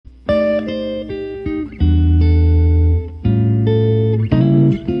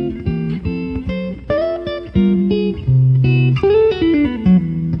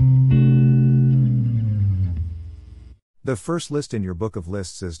The first list in your book of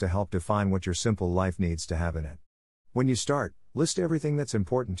lists is to help define what your simple life needs to have in it. When you start, list everything that's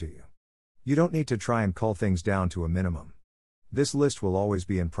important to you. You don't need to try and cull things down to a minimum. This list will always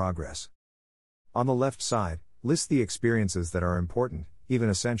be in progress. On the left side, list the experiences that are important, even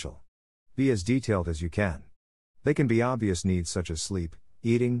essential. Be as detailed as you can. They can be obvious needs such as sleep,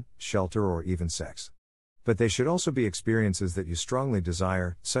 eating, shelter, or even sex. But they should also be experiences that you strongly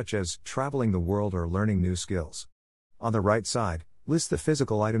desire, such as traveling the world or learning new skills. On the right side, list the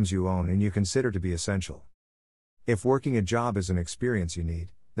physical items you own and you consider to be essential. If working a job is an experience you need,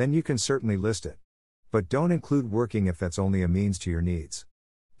 then you can certainly list it. But don't include working if that's only a means to your needs.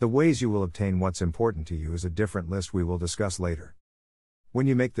 The ways you will obtain what's important to you is a different list we will discuss later. When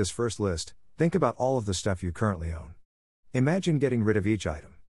you make this first list, think about all of the stuff you currently own. Imagine getting rid of each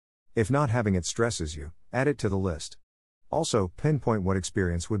item. If not having it stresses you, add it to the list. Also, pinpoint what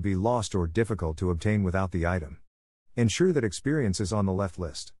experience would be lost or difficult to obtain without the item. Ensure that experience is on the left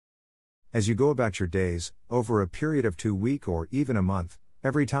list. As you go about your days, over a period of 2 weeks or even a month,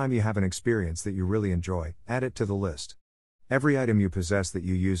 every time you have an experience that you really enjoy, add it to the list. Every item you possess that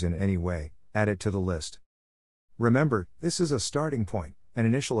you use in any way, add it to the list. Remember, this is a starting point, an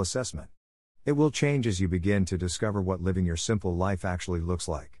initial assessment. It will change as you begin to discover what living your simple life actually looks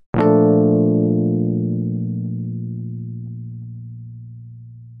like.